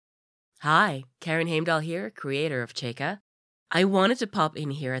Hi, Karen Heimdahl here, creator of Cheka. I wanted to pop in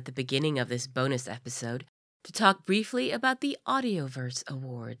here at the beginning of this bonus episode to talk briefly about the Audioverse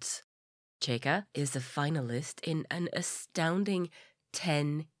Awards. Cheka is a finalist in an astounding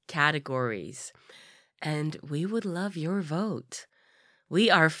 10 categories, and we would love your vote.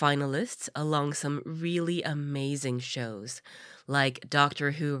 We are finalists along some really amazing shows like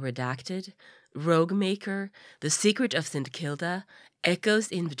Doctor Who Redacted, Rogue Maker, The Secret of St. Kilda, Echoes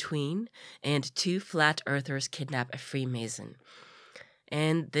in Between, and Two Flat Earthers Kidnap a Freemason.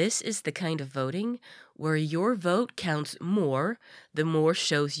 And this is the kind of voting where your vote counts more the more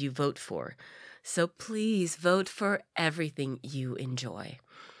shows you vote for. So please vote for everything you enjoy.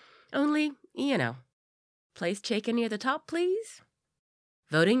 Only, place Cheka near the top, please.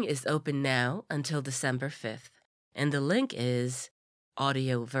 Voting is open now until December 5th, and the link is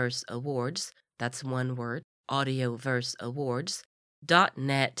Audioverse Awards, that's one word,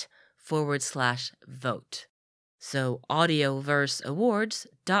 audioverseawards.net/vote. So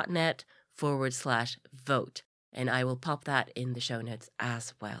audioverseawards.net/vote, and I will pop that in the show notes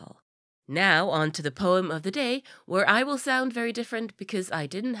as well. Now on to the poem of the day, where I will sound very different because I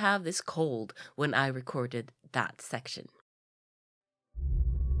didn't have this cold when I recorded that section.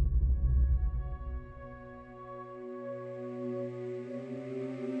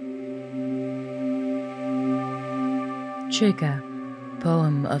 Cheka,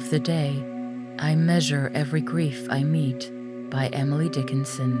 Poem of the Day, I Measure Every Grief I Meet, by Emily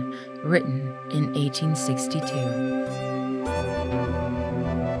Dickinson, written in 1862.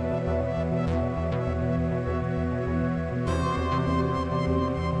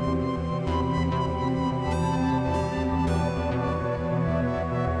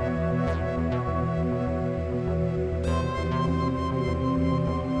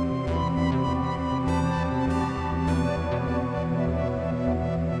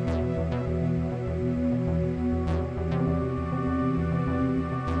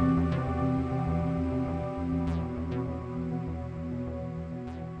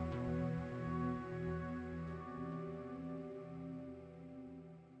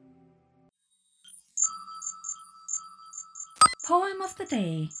 Poem of the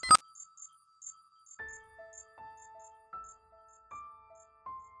Day.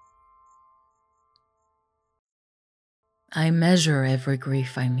 I measure every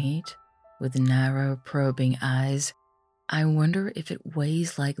grief I meet with narrow, probing eyes. I wonder if it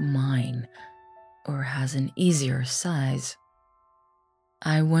weighs like mine or has an easier size.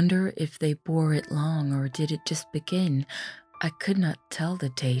 I wonder if they bore it long or did it just begin. I could not tell the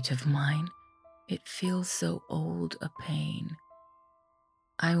date of mine. It feels so old a pain.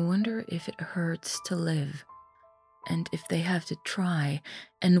 I wonder if it hurts to live, and if they have to try,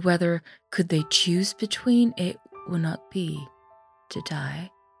 and whether could they choose between it would not be to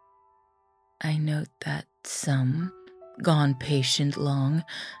die. I note that some, gone patient long,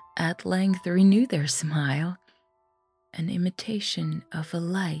 at length renew their smile, an imitation of a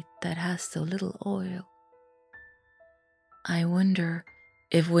light that has so little oil. I wonder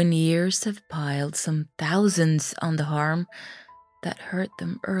if when years have piled some thousands on the harm that hurt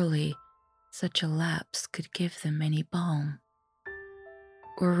them early, such a lapse could give them any balm.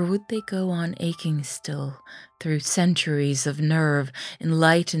 Or would they go on aching still through centuries of nerve,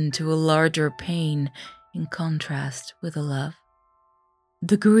 enlightened to a larger pain in contrast with a love?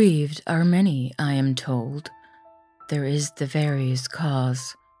 The grieved are many, I am told. There is the various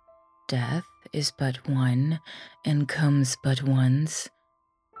cause. Death is but one, and comes but once,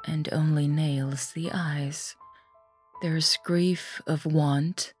 and only nails the eyes. There's grief of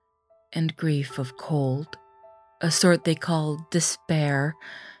want, and grief of cold, a sort they call despair.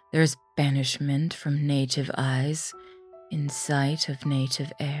 There's banishment from native eyes, in sight of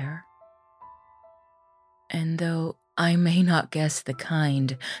native air. And though I may not guess the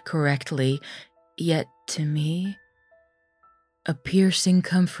kind correctly, yet to me, a piercing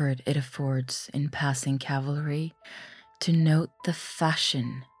comfort it affords in passing cavalry to note the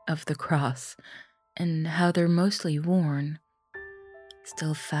fashion of the cross and how they're mostly worn,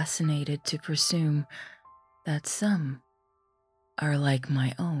 still fascinated to presume that some are like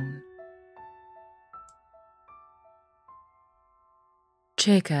my own.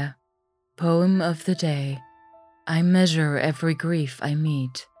 Cheka, Poem of the Day, I Measure Every Grief I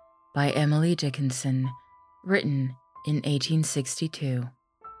Meet, by Emily Dickinson, written in 1862.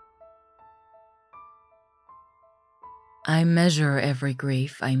 I measure every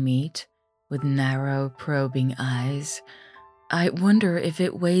grief I meet with narrow, probing eyes. I wonder if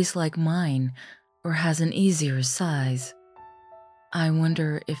it weighs like mine or has an easier size. I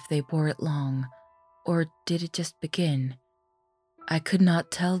wonder if they bore it long, or did it just begin? I could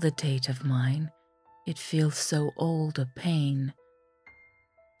not tell the date of mine. It feels so old a pain.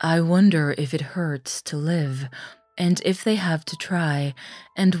 I wonder if it hurts to live, and if they have to try,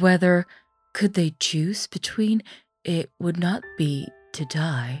 and whether, could they choose between, it would not be to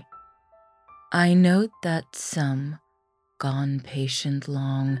die. I note that some, gone patient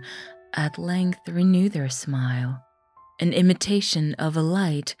long, at length renew their smile, an imitation of a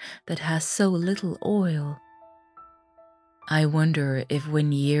light that has so little oil. I wonder if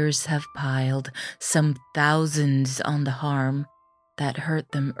when years have piled some thousands on the harm that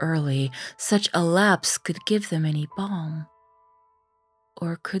hurt them early, such a lapse could give them any balm.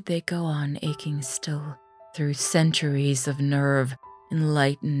 Or could they go on aching still through centuries of nerve,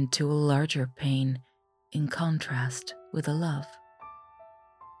 enlightened to a larger pain, in contrast with a love?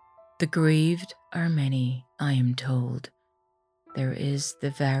 The grieved are many, I am told. There is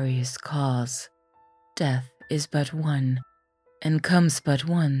the various cause. Death is but one, and comes but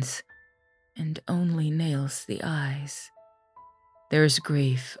once, and only nails the eyes. There's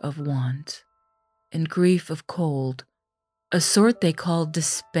grief of want, and grief of cold, a sort they call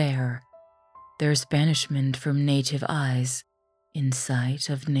despair. There's banishment from native eyes, in sight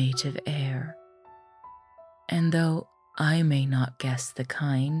of native air. And though I may not guess the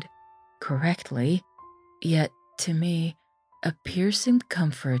kind correctly, yet to me a piercing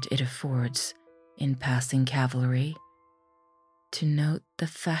comfort it affords, in passing cavalry, to note the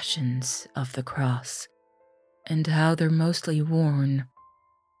fashions of the cross, and how they're mostly worn,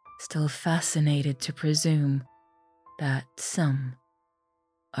 still fascinated to presume that some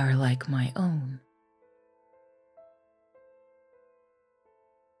are like my own.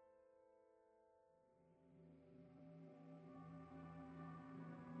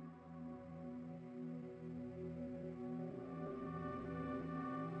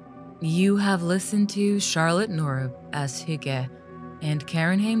 You have listened to Charlotte Norup as Hygge, and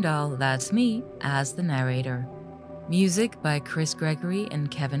Karen Heimdahl, that's me, as the narrator. Music by Chris Gregory and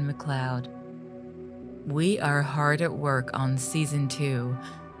Kevin MacLeod. We are hard at work on Season 2,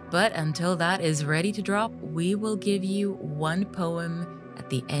 but until that is ready to drop, we will give you one poem at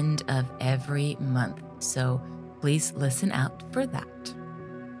the end of every month, so please listen out for that.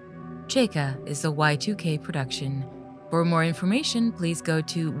 Cheka is a Y2K production. For more information, please go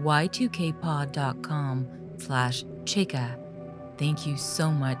to y2kpod.com/Cheka. Thank you so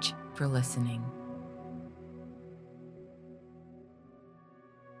much for listening.